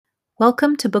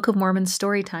Welcome to Book of Mormon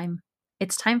story time.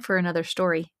 It's time for another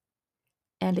story.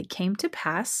 And it came to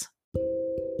pass.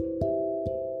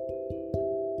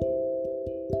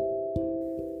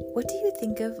 What do you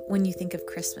think of when you think of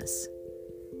Christmas?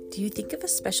 Do you think of a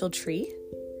special tree?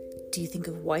 Do you think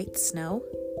of white snow?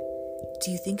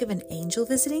 Do you think of an angel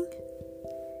visiting?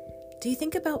 Do you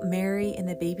think about Mary and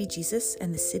the baby Jesus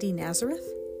and the city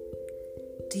Nazareth?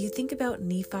 Do you think about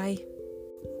Nephi?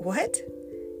 What?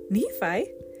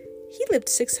 Nephi? He lived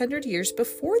 600 years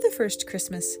before the first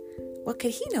Christmas. What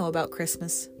could he know about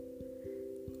Christmas?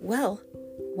 Well,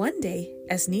 one day,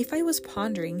 as Nephi was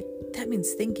pondering, that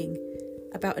means thinking,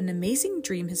 about an amazing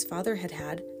dream his father had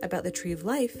had about the tree of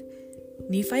life,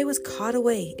 Nephi was caught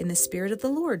away in the spirit of the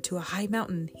Lord to a high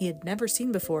mountain he had never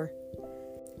seen before.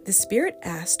 The spirit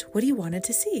asked what he wanted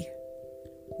to see.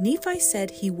 Nephi said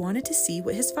he wanted to see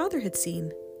what his father had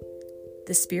seen.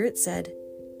 The spirit said,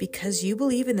 "Because you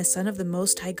believe in the Son of the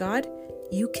Most High God,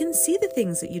 you can see the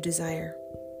things that you desire."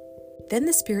 Then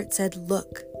the Spirit said,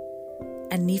 "Look."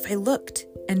 And Nephi looked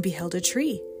and beheld a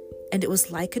tree, and it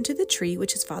was like unto the tree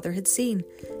which his father had seen,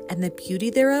 and the beauty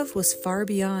thereof was far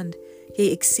beyond,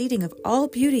 yea, exceeding of all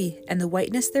beauty, and the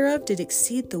whiteness thereof did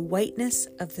exceed the whiteness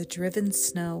of the driven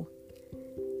snow.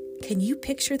 Can you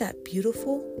picture that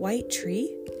beautiful white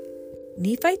tree?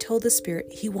 Nephi told the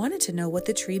Spirit he wanted to know what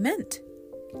the tree meant.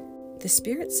 The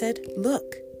Spirit said,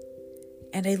 "Look."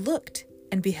 And I looked,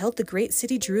 and beheld the great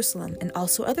city Jerusalem, and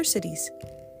also other cities.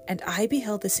 And I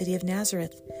beheld the city of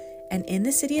Nazareth. And in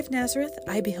the city of Nazareth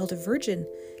I beheld a virgin,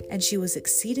 and she was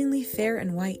exceedingly fair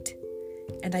and white.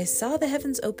 And I saw the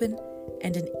heavens open,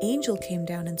 and an angel came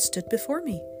down and stood before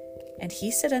me. And he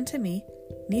said unto me,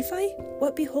 "Nephi,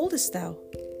 what beholdest thou?"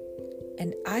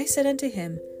 And I said unto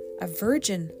him, "A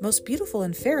virgin, most beautiful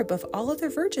and fair above all other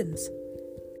virgins."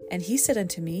 And he said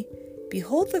unto me,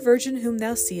 "Behold, the virgin whom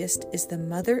thou seest is the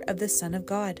mother of the Son of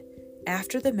God,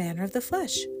 after the manner of the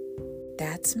flesh."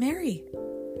 That's Mary.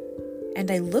 And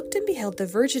I looked and beheld the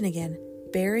virgin again,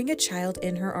 bearing a child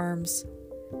in her arms.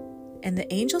 And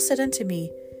the angel said unto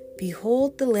me,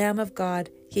 "Behold the Lamb of God,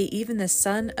 yea, even the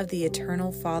Son of the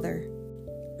Eternal Father."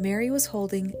 Mary was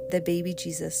holding the baby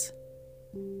Jesus.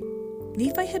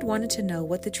 Nephi had wanted to know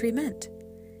what the tree meant.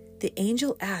 The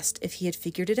angel asked if he had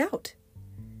figured it out.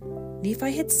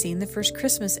 Nephi had seen the first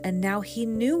Christmas, and now he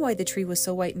knew why the tree was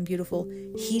so white and beautiful.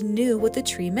 He knew what the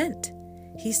tree meant.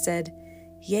 He said,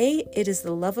 "Yea, it is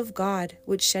the love of God,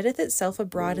 which sheddeth itself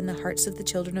abroad in the hearts of the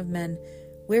children of men,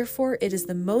 wherefore it is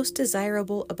the most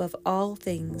desirable above all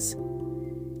things."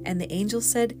 And the angel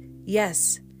said,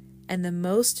 "Yes, and the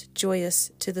most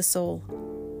joyous to the soul."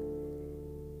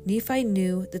 Nephi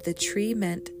knew that the tree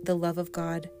meant the love of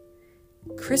God.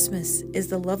 Christmas is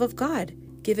the love of God,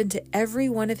 given to every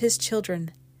one of his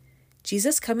children.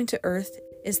 Jesus coming to earth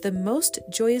is the most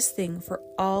joyous thing for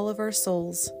all of our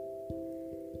souls.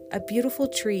 A beautiful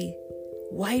tree,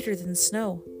 whiter than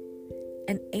snow.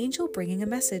 An angel bringing a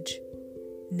message.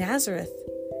 Nazareth,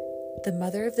 the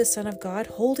mother of the Son of God,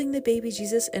 holding the baby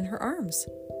Jesus in her arms.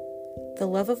 The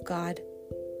love of God,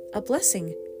 a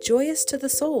blessing, joyous to the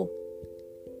soul.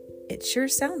 It sure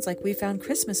sounds like we found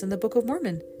Christmas in the Book of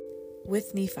Mormon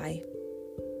with Nephi.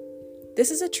 This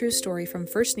is a true story from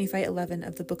 1 Nephi 11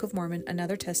 of the Book of Mormon,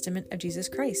 another testament of Jesus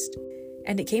Christ.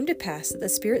 And it came to pass that the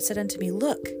Spirit said unto me,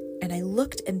 "Look." And I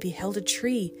looked and beheld a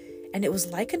tree, and it was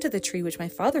like unto the tree which my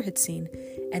father had seen,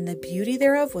 and the beauty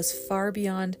thereof was far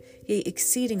beyond, yea,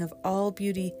 exceeding of all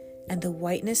beauty, and the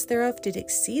whiteness thereof did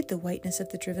exceed the whiteness of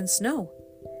the driven snow.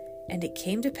 And it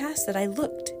came to pass that I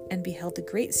looked and beheld the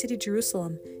great city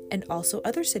Jerusalem, and also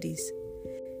other cities.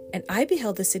 And I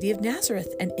beheld the city of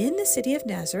Nazareth, and in the city of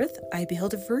Nazareth I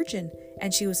beheld a virgin,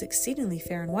 and she was exceedingly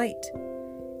fair and white.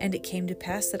 And it came to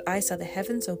pass that I saw the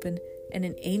heavens open, and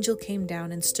an angel came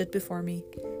down and stood before me.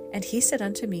 And he said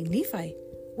unto me, "Nephi,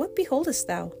 what beholdest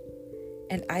thou?"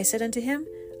 And I said unto him,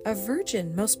 "A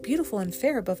virgin, most beautiful and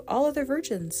fair above all other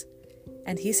virgins."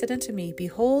 And he said unto me,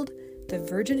 "Behold, the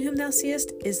virgin whom thou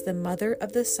seest is the mother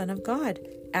of the Son of God,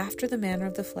 after the manner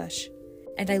of the flesh."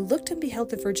 And I looked and beheld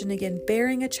the virgin again,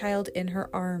 bearing a child in her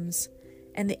arms.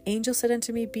 And the angel said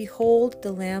unto me, "Behold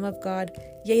the Lamb of God,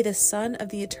 yea, the Son of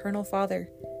the Eternal Father.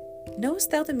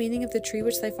 Knowest thou the meaning of the tree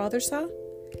which thy father saw?"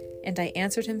 And I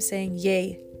answered him, saying,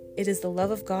 "Yea, it is the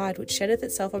love of God, which sheddeth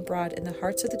itself abroad in the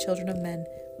hearts of the children of men,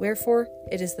 wherefore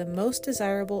it is the most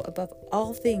desirable above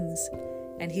all things."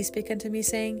 And he spake unto me,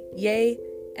 saying, "Yea,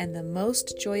 and the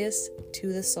most joyous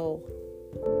to the soul."